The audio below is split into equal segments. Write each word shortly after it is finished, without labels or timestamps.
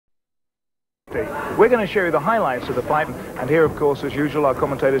We're going to show you the highlights of the fight, and here, of course, as usual, our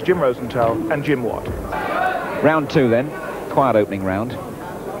commentators Jim Rosenthal and Jim Watt. Round 2 then, quiet opening round.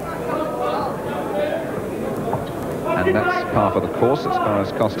 And that's par for the course as far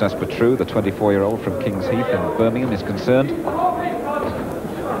as Kostas Petrou, the 24-year-old from King's Heath in Birmingham, is concerned. A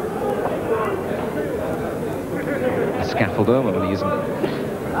scaffolder when he isn't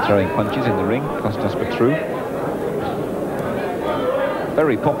throwing punches in the ring, Kostas Petrou.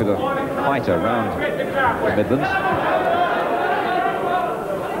 Very popular fighter around the Midlands.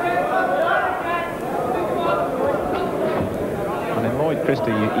 And in Lloyd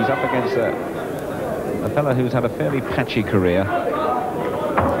Christie, he's up against a fellow who's had a fairly patchy career.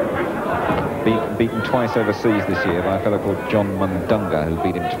 Beaten twice overseas this year by a fellow called John Mundunga, who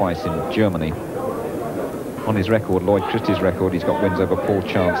beat him twice in Germany. On his record, Lloyd Christie's record, he's got wins over Paul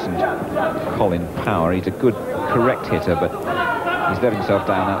Chance and Colin Power. He's a good, correct hitter, but he's let himself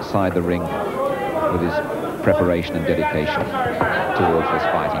down outside the ring with his preparation and dedication towards this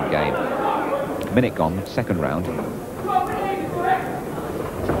fighting game. Minute gone, second round.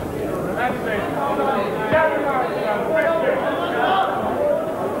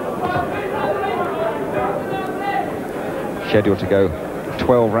 Scheduled to go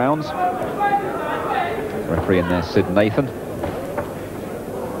 12 rounds. Referee in there, Sid Nathan.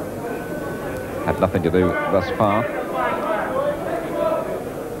 Had nothing to do thus far.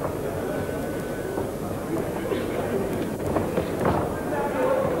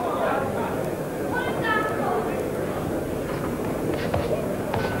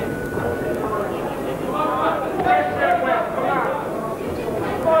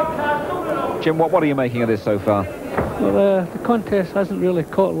 Jim, what are you making of this so far? Well, the contest hasn't really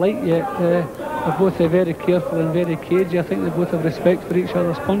caught light yet. They're both very careful and very cagey. I think they both have respect for each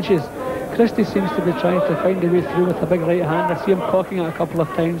other's punches. Christie seems to be trying to find a way through with a big right hand. I see him cocking it a couple of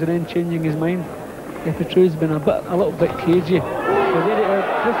times and then changing his mind. Petrou's been a little bit cagey.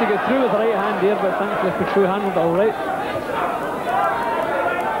 Christie got through with the right hand here, but thankfully Petrou handled it all right.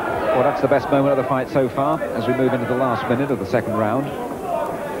 Well, that's the best moment of the fight so far as we move into the last minute of the second round.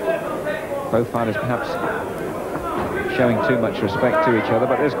 Both fighters perhaps showing too much respect to each other,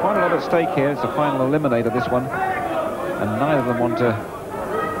 but there's quite a lot at stake here. It's a final eliminator, this one, and neither of them want to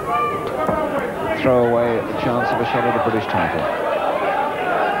throw away the chance of a shot at the British title.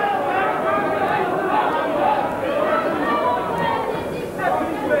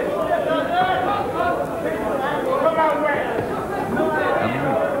 And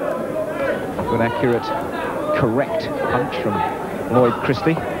a good, accurate, correct punch from Lloyd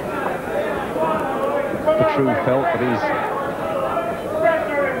Christie. Petrou felt that he's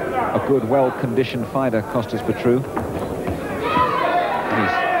a good, well-conditioned fighter, Kostas Petrou.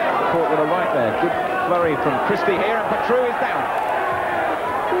 He's caught with a right there. Good flurry from Christie here, and Petrou is down.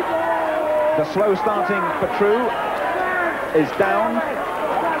 The slow-starting Petrou is down.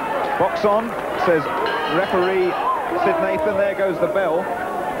 Box on, says referee Sid Nathan. There goes the bell.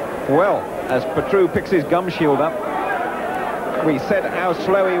 Well, as Petrou picks his gum shield up, we said how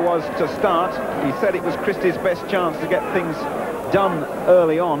slow he was to start. He said it was Christie's best chance to get things done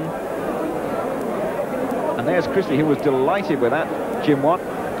early on. And there's Christie, who was delighted with that. Jim Watt.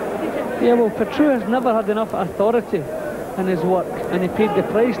 Yeah, well, Petrou has never had enough authority in his work, and he paid the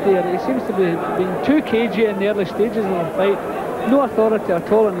price there. He seems to be being too cagey in the early stages of the fight. No authority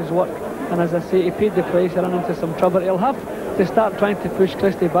at all in his work. And as I say, he paid the price. He ran into some trouble. He'll have to start trying to push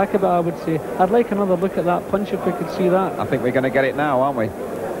Christie back a bit, I would say. I'd like another look at that punch if we could see that. I think we're going to get it now, aren't we?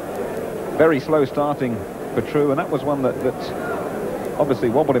 Very slow starting Petrou, and that was one that obviously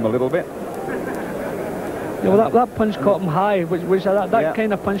wobbled him a little bit. Yeah, well, that punch caught him high, which that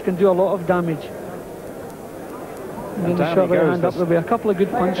kind of punch can do a lot of damage. And then the shot right hand up, there'll be a couple of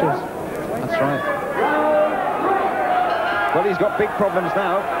good punches. That's right. Well, he's got big problems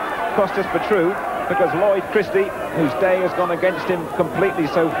now, Kostas Petrou, because Lloyd Christie, whose day has gone against him completely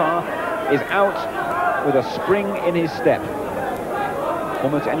so far, is out with a spring in his step.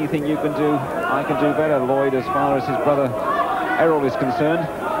 Almost anything you can do, I can do better, Lloyd, as far as his brother Errol is concerned.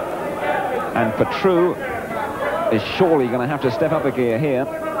 And Petrou is surely going to have to step up a gear here.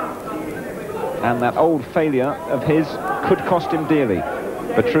 And that old failure of his could cost him dearly.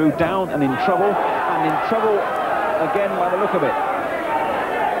 Petrou down and in trouble again by the look of it.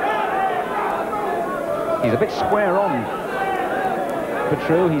 He's a bit square on,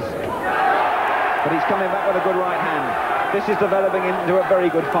 Petrou, but he's coming back with a good right hand. This is developing into a very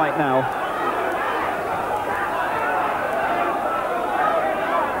good fight now.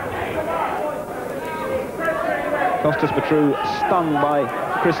 Kostas Petrou stung by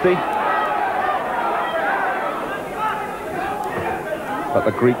Christie. But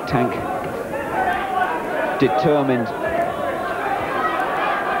the Greek tank determined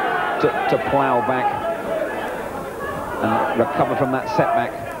to plough back and recover from that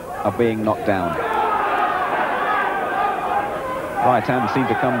setback of being knocked down. Right hand seemed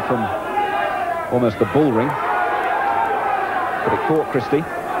to come from almost the bull ring, but it caught Christie.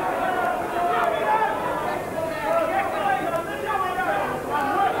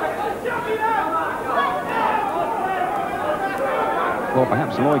 Well,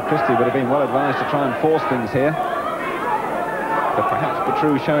 perhaps Lloyd Christie would have been well advised to try and force things here. But perhaps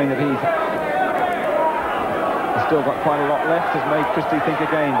Petrou, showing that he's still got quite a lot left, has made Christie think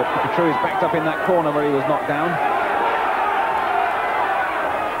again. But Petrou is backed up in that corner where he was knocked down.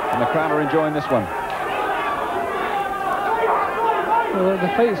 And the crowd are enjoying this one. Well,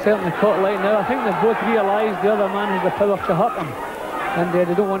 the fight's certainly caught light now. I think they've both realised the other man has the power to hurt them. And they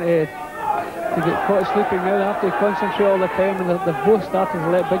don't want to get caught sleeping now. They have to concentrate all the time, and they've both started to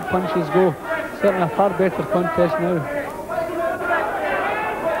let big punches go. Certainly a far better contest now.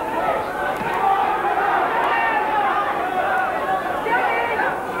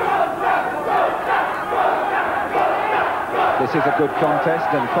 This is a good contest,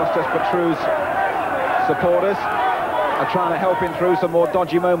 and Kostas Petrou's supporters are trying to help him through some more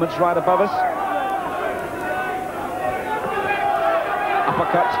dodgy moments right above us.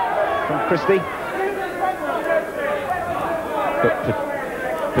 Uppercut from Christie. But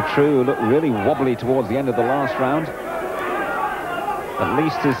Petrou looked really wobbly towards the end of the last round. At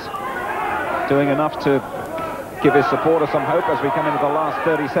least is doing enough to give his supporters some hope as we come into the last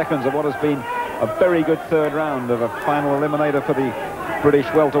 30 seconds of what has been a very good third round of a final eliminator for the British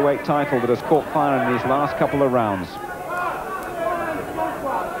welterweight title that has caught fire in these last couple of rounds.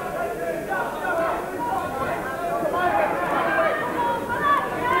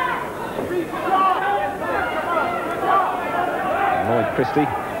 Lloyd Christie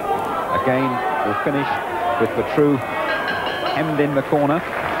again will finish with Petrou hemmed in the corner.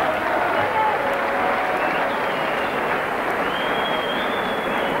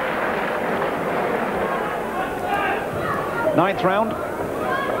 Ninth round.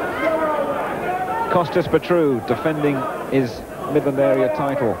 Kostas Petrou defending his Midland area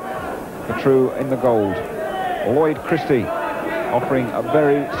title. Petrou in the gold. Lloyd Christie offering a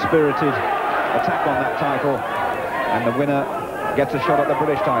very spirited attack on that title, and the winner gets a shot at the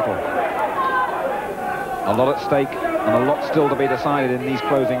British title. A lot at stake and a lot still to be decided in these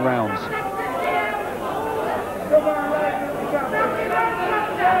closing rounds.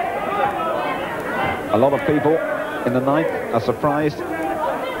 A lot of people in the ninth are surprised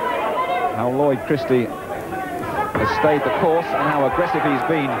how Lloyd Christie has stayed the course and how aggressive he's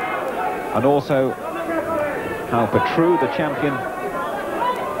been, and also how Petrou, the champion,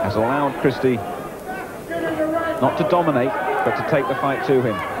 has allowed Christie not to dominate but to take the fight to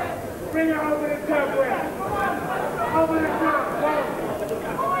him.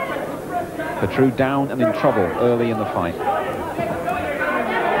 Petrou down and in trouble early in the fight.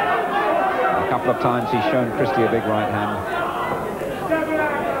 A couple of times he's shown Christie a big right hand.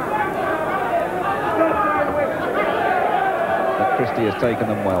 But Christie has taken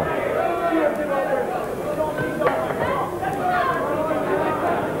them well.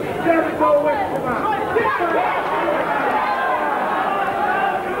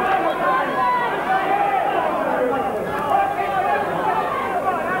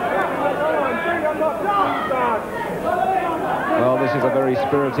 Well, this is a very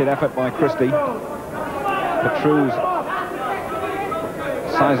spirited effort by Christie. Petrou's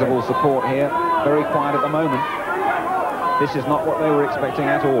sizable support here, very quiet at the moment. This is not what they were expecting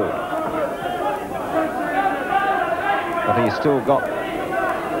at all. But he's still got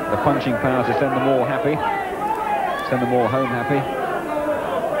the punching power to send them all happy, send them all home happy.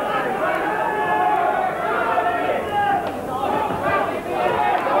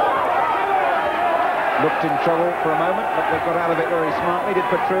 Looked in trouble for a moment, but they got out of it very smartly, did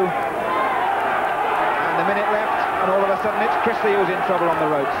Petrou. And a minute left, and all of a sudden it's Christie who's in trouble on the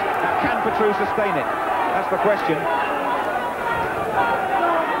ropes. Now, can Petrou sustain it? That's the question.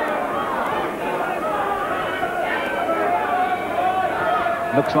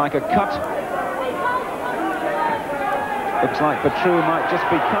 Looks like a cut. Looks like Petrou might just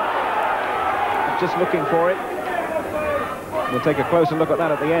be cut. Just looking for it. We'll take a closer look at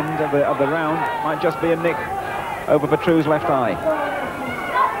that at the end of the round. Might just be a nick over Petrou's left eye.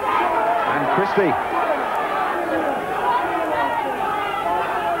 And Christie.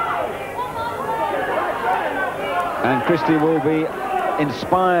 And Christie will be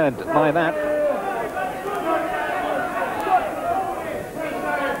inspired by that.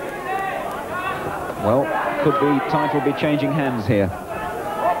 Well, could be title be changing hands here.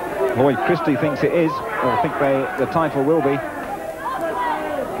 Lloyd Christie thinks it is, or think the title will be.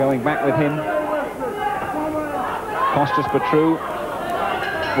 Going back with him. Kostas Petrou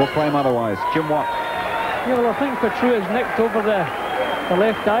will claim otherwise. Jim Watt. Yeah, well, I think Petrou has nicked over the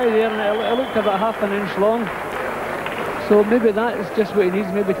left eye there, and it looked about half an inch long. So maybe that is just what he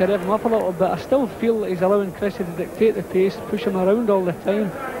needs, maybe to rev him up a little bit. I still feel that he's allowing Christie to dictate the pace, push him around all the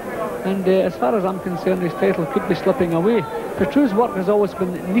time. And as far as I'm concerned, his title could be slipping away. Petrou's work has always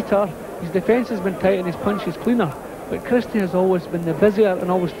been neater, his defence has been tight and his punch is cleaner. But Christie has always been the busier and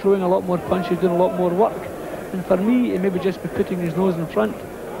always throwing a lot more punches, doing a lot more work. And for me, he maybe just be putting his nose in front.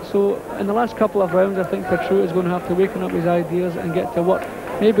 So in the last couple of rounds, I think Petrou is going to have to waken up his ideas and get to work.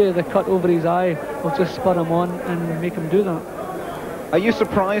 Maybe the cut over his eye will just spur him on and make him do that. Are you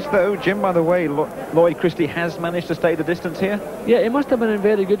surprised, though, Jim, by the way Lloyd Christie has managed to stay the distance here? Yeah, he must have been in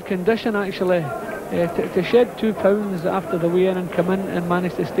very good condition, actually. To shed 2 pounds after the weigh-in and come in and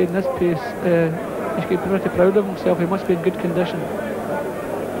manage to stay in this pace, he should be pretty proud of himself. He must be in good condition.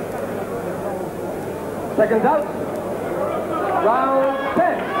 Seconds out. Round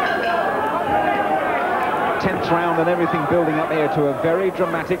 10. 10th round and everything building up here to a very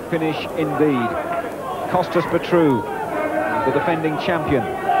dramatic finish indeed. Kostas Petrou, the defending champion,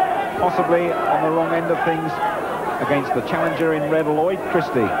 possibly on the wrong end of things against the challenger in red, Lloyd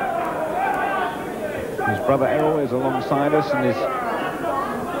Christie. His brother Errol is alongside us and is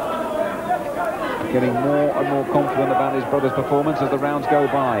getting more and more confident about his brother's performance as the rounds go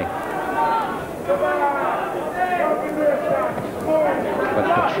by. But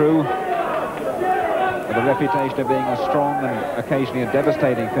Petrou, with a reputation of being a strong and occasionally a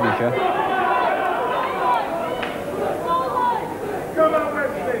devastating finisher,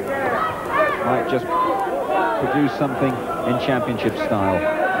 might just produce something in championship style.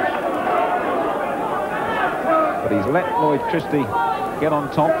 But he's let Lloyd Christie get on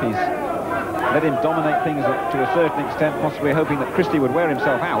top. He's let him dominate things to a certain extent, possibly hoping that Christie would wear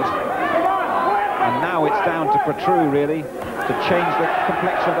himself out. And now it's down to Petrou, really, to change the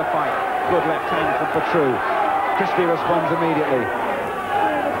complexion of the fight. Good left hand from Petrou. Christie responds immediately.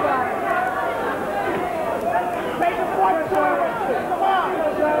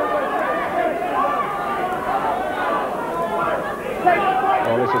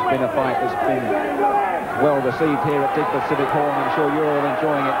 Well, this has been a fight that's been well received here at Digbeth Civic Hall, and I'm sure you're all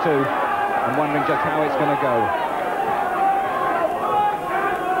enjoying it too. I'm wondering just how it's going to go.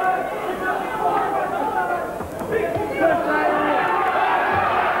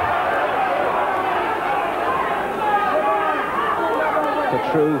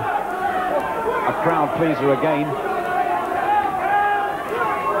 Petrou, a crowd pleaser again.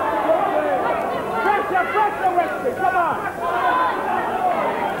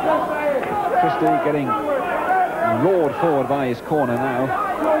 Christie getting roared forward by his corner now,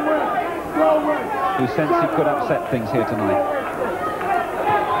 who sensed he could upset things here tonight.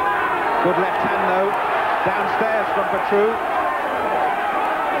 Good left hand though, downstairs from Petrou.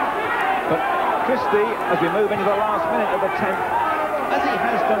 But Christie, as we move into the last minute of the 10th, as he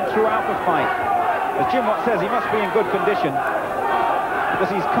has done throughout the fight, as Jim Watt says, he must be in good condition because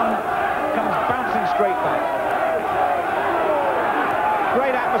he's comes bouncing straight back.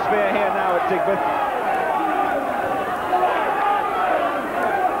 Great atmosphere here now at Digbeth.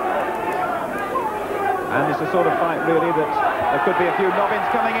 And it's the sort of fight, really, that there could be a few noggins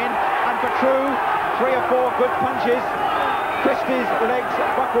coming in. And Petrou, 3 or 4 good punches. Christie's legs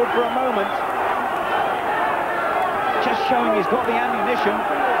buckled for a moment. Just showing he's got the ammunition.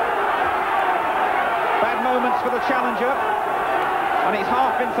 Bad moments for the challenger. And he's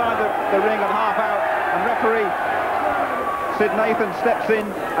half inside the ring and half out. And referee Sid Nathan steps in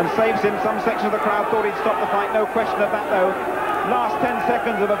and saves him. Some section of the crowd thought he'd stop the fight. No question of that, though. Last 10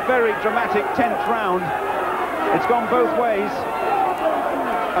 seconds of a very dramatic 10th round. It's gone both ways.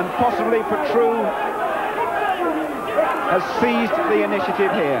 And possibly Petrou has seized the initiative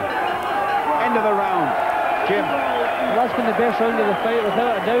here. End of the round. Jim. Well, that's been the best round of the fight,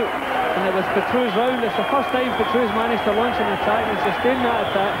 without a doubt. And it was Petrou's round. It's the first time Petrou's managed to launch an attack and sustain that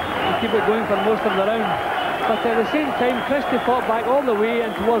attack and keep it going for most of the round. But at the same time, Christie fought back all the way,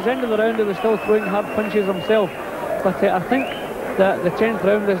 and towards the end of the round he was still throwing hard punches himself. But I think that the 10th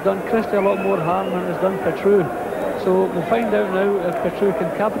round has done Christie a lot more harm than it's done Petrou. So we'll find out now if Petrou can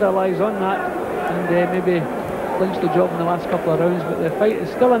capitalise on that and maybe clinch the job in the last couple of rounds. But the fight is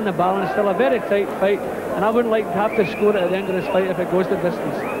still in the balance, still a very tight fight, and I wouldn't like to have to score it at the end of this fight if it goes the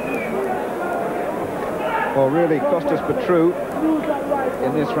distance. Well, really, Kostas Petrou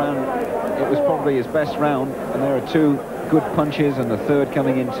in this round, it was probably his best round, and there are 2 good punches and the third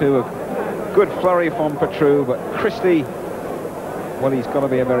coming in too. A good flurry from Petrou, but Christie Well, he's got to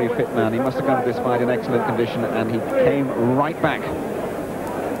be a very fit man. He must have come to this fight in excellent condition, and he came right back.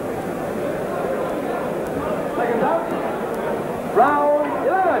 Second out. Round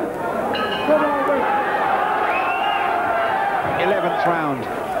 11. 11th round.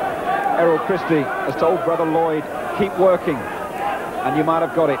 Errol Christie has told brother Lloyd, keep working, and you might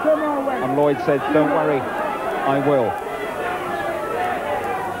have got it. And Lloyd said, don't worry, I will.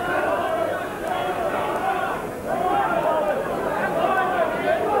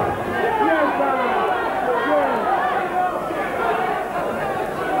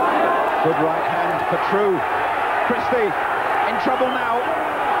 Good right hand, Petrou. Christie in trouble now.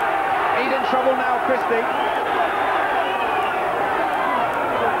 He's in trouble now, Christie.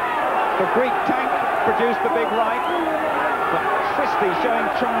 The Greek tank produced the big right, but Christie showing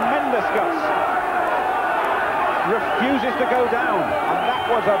tremendous guts. Refuses to go down, and that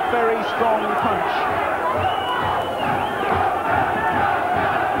was a very strong punch.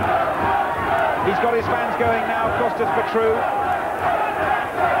 He's got his fans going now, Kostas Petrou.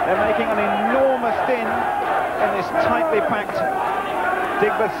 They're making an enormous din in this tightly packed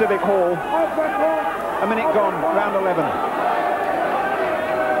Digbeth Civic Hall. A minute gone, round 11.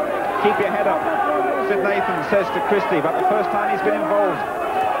 Keep your head up, Sid Nathan says to Christie, but the first time he's been involved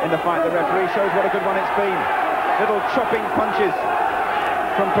in the fight, the referee shows what a good one it's been. Little chopping punches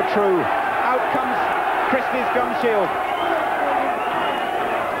from Petrou. Out comes Christie's gum shield.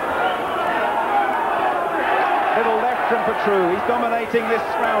 Little left from Petrou. He's dominating this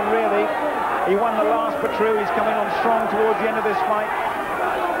round, really. He won the last, Petrou. He's coming on strong towards the end of this fight.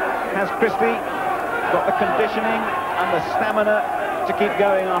 Has Christie got the conditioning and the stamina to keep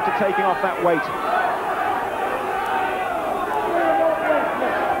going after taking off that weight?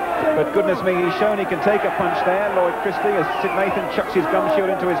 But goodness me, he's shown he can take a punch there, Lloyd Christie, as Sid Nathan chucks his gum shield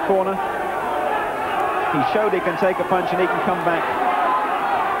into his corner. He showed he can take a punch and he can come back.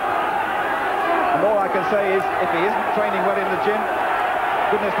 And all I can say is, if he isn't training well in the gym,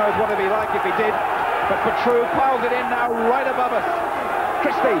 goodness knows what it'd be like if he did. But Petrou piles it in now right above us.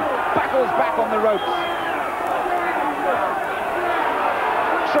 Christie battles back on the ropes.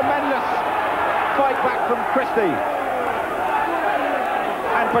 Tremendous fight back from Christie.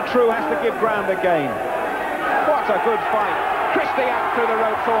 And Petrou has to give ground again. What a good fight. Christie out through the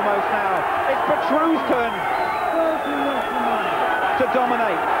ropes almost now. It's Petrou's turn to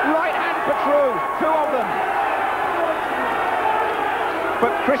dominate. Right hand Petrou, two of them.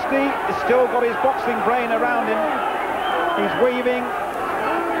 But Christie has still got his boxing brain around him. He's weaving.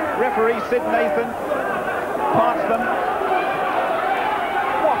 Referee Sid Nathan parts them.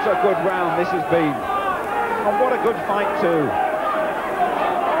 What a good round this has been. And what a good fight too.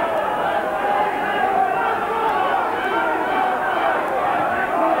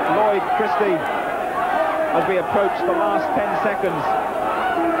 Lloyd Christie, as we approach the last 10 seconds,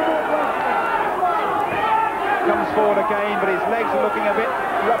 comes forward again, but his legs are looking a bit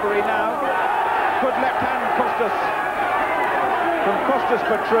rubbery now. Good left hand, Kostas. From Kostas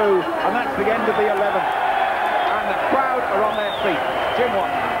Petrou, and that's the end of the 11th. And the crowd are on their feet. Jim Watt.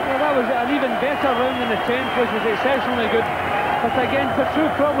 Well, that was an even better round than the 10th, which was exceptionally good. But again, Petrou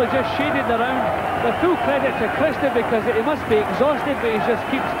probably just shaded the round. With full credit to Christie, because he must be exhausted, but he just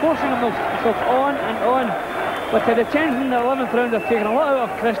keeps forcing himself on and on. But the 10th and the 11th round have taken a lot out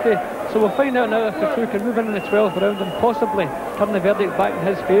of Christie, so we'll find out now if Petrou can move in the 12th round and possibly turn the verdict back in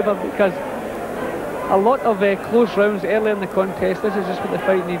his favour, because a lot of close rounds early in the contest. This is just what the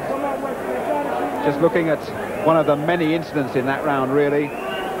fight needs. Just looking at one of the many incidents in that round, really.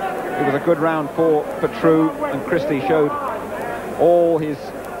 It was a good round for Petrou, and Christie showed all his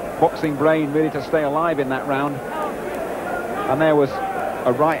boxing brain really to stay alive in that round. And there was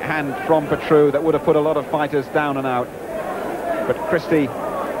a right hand from Petrou that would have put a lot of fighters down and out. But Christie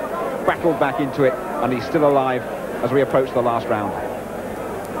battled back into it, and he's still alive as we approach the last round.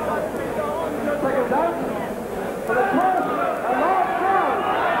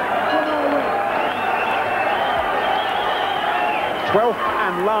 12th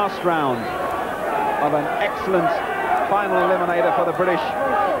and last round of an excellent final eliminator for the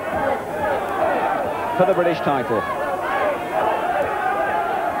British title.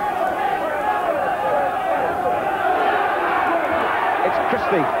 It's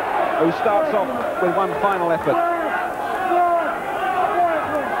Christie who starts off with one final effort.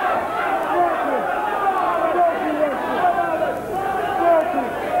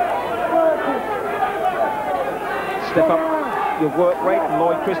 Step up your work rate, and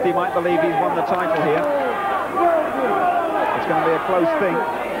Lloyd Christie might believe he's won the title here. It's going to be a close thing.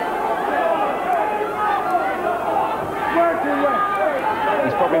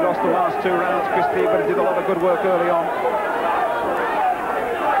 He's probably lost the last two rounds, Christie, but he did a lot of good work early on.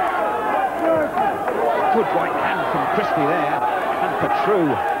 Good right hand from Christie there, and Petrou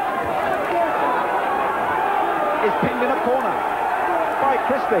is pinned in a corner by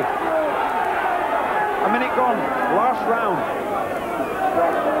Christie. A minute gone, last round.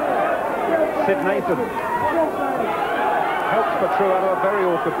 Sid Nathan helps Petrou out of a very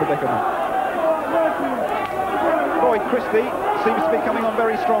awkward predicament. Lloyd Christie seems to be coming on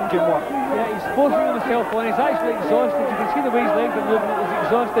very strong, Jim Watt. Yeah, he's forcing himself on. He's actually exhausted. You can see the way his legs are moving. He's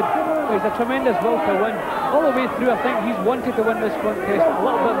exhausted. But he's a tremendous will to win. All the way through, I think he's wanted to win this contest a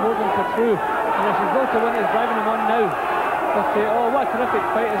little bit more than Petrou. And if his will to win is driving him on now. But, oh, what a terrific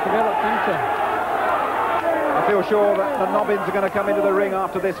fight has developed into. I feel sure that the Nobbins are going to come into the ring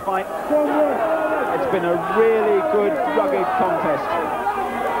after this fight. It's been a really good, rugged contest.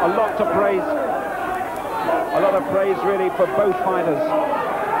 A lot to praise. A lot of praise, really, for both fighters.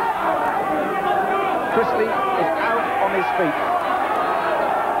 Christie is out on his feet,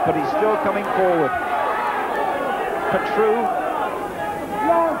 but he's still coming forward. Petrou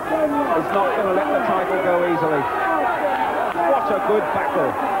is not going to let the title go easily. What a good battle.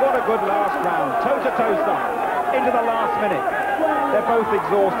 What a good last round. Toe-to-toe style. Into the last minute. They're both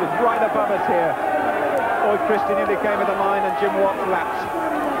exhausted. Right above us here. Lloyd Christie nearly came with the line and Jim Watt lapsed.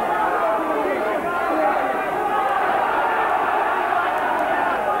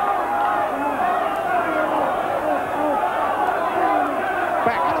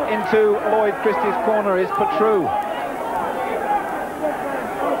 Backed into Lloyd Christie's corner is Petrou.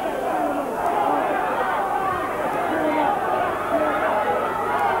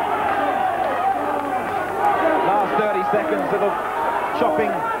 Seconds of a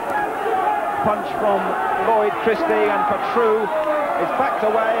chopping punch from Lloyd Christie, and Petrou is backed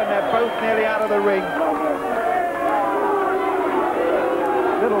away, and they're both nearly out of the ring.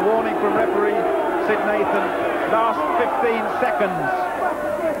 Little warning from referee Sid Nathan. Last 15 seconds.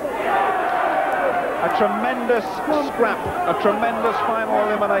 A tremendous scrap, a tremendous final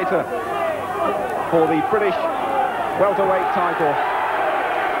eliminator for the British welterweight title.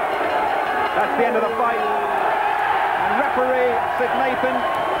 That's the end of the fight. Referee Sid Nathan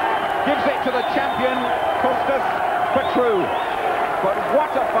gives it to the champion Kostas Petrou. But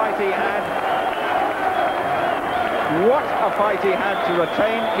what a fight he had. What a fight he had to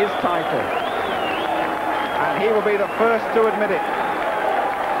retain his title. And he will be the first to admit it.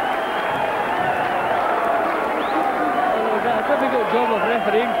 A difficult job of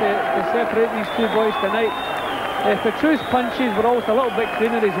refereeing to separate these two boys tonight. Petrou's punches were always a little bit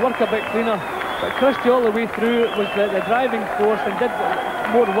cleaner, his work a bit cleaner. But Christie all the way through was the driving force and did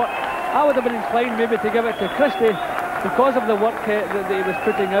more work. I would have been inclined maybe to give it to Christie because of the work that he was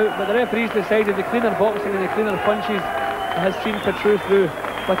putting out, but the referees decided the cleaner boxing and the cleaner punches has seen Petrou through.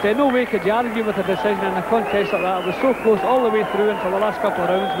 But no way could you argue with a decision in a contest like that. It was so close all the way through until the last couple of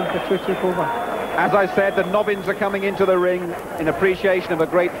rounds when Petrou took over. As I said, the Nobbins are coming into the ring in appreciation of a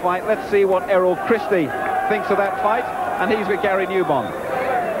great fight. Let's see what Errol Christie thinks of that fight, and he's with Gary Newbond.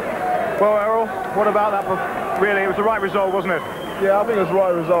 Well, Errol, what about that? Really, it was the right result, wasn't it? Yeah, I think it was the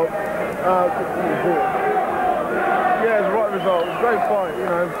right result. Yeah, it was the right result. It was a great fight, you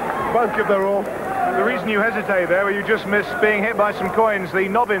know. Both give their all. The reason you hesitate there, where you just missed being hit by some coins, the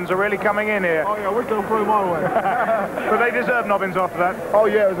Nobbins are really coming in here. Oh, yeah, we're going to throw my way. But they deserve Nobbins after that. Oh,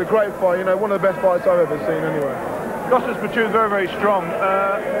 yeah, it was a great fight. You know, one of the best fights I've ever seen, anyway. Kostas Petrou is very, very strong.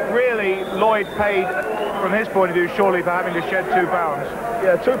 Really, Lloyd paid, from his point of view, surely for having to shed 2 pounds.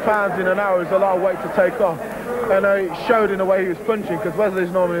 Yeah, 2 pounds in an hour is a lot of weight to take off. And it showed in the way he was punching, because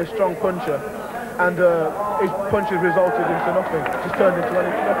Wesley's normally a strong puncher. And his punches resulted into nothing, just turned into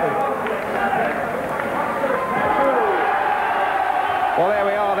nothing. Well, there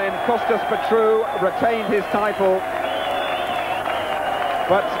we are then. Kostas Petrou retained his title,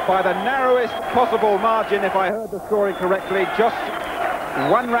 but by the narrowest possible margin, if I heard the scoring correctly. Just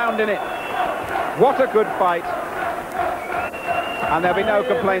 1 round in it. What a good fight. And there'll be no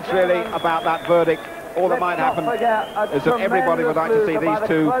complaints really about that verdict. All that might happen is that everybody would like to see these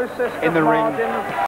two in the ring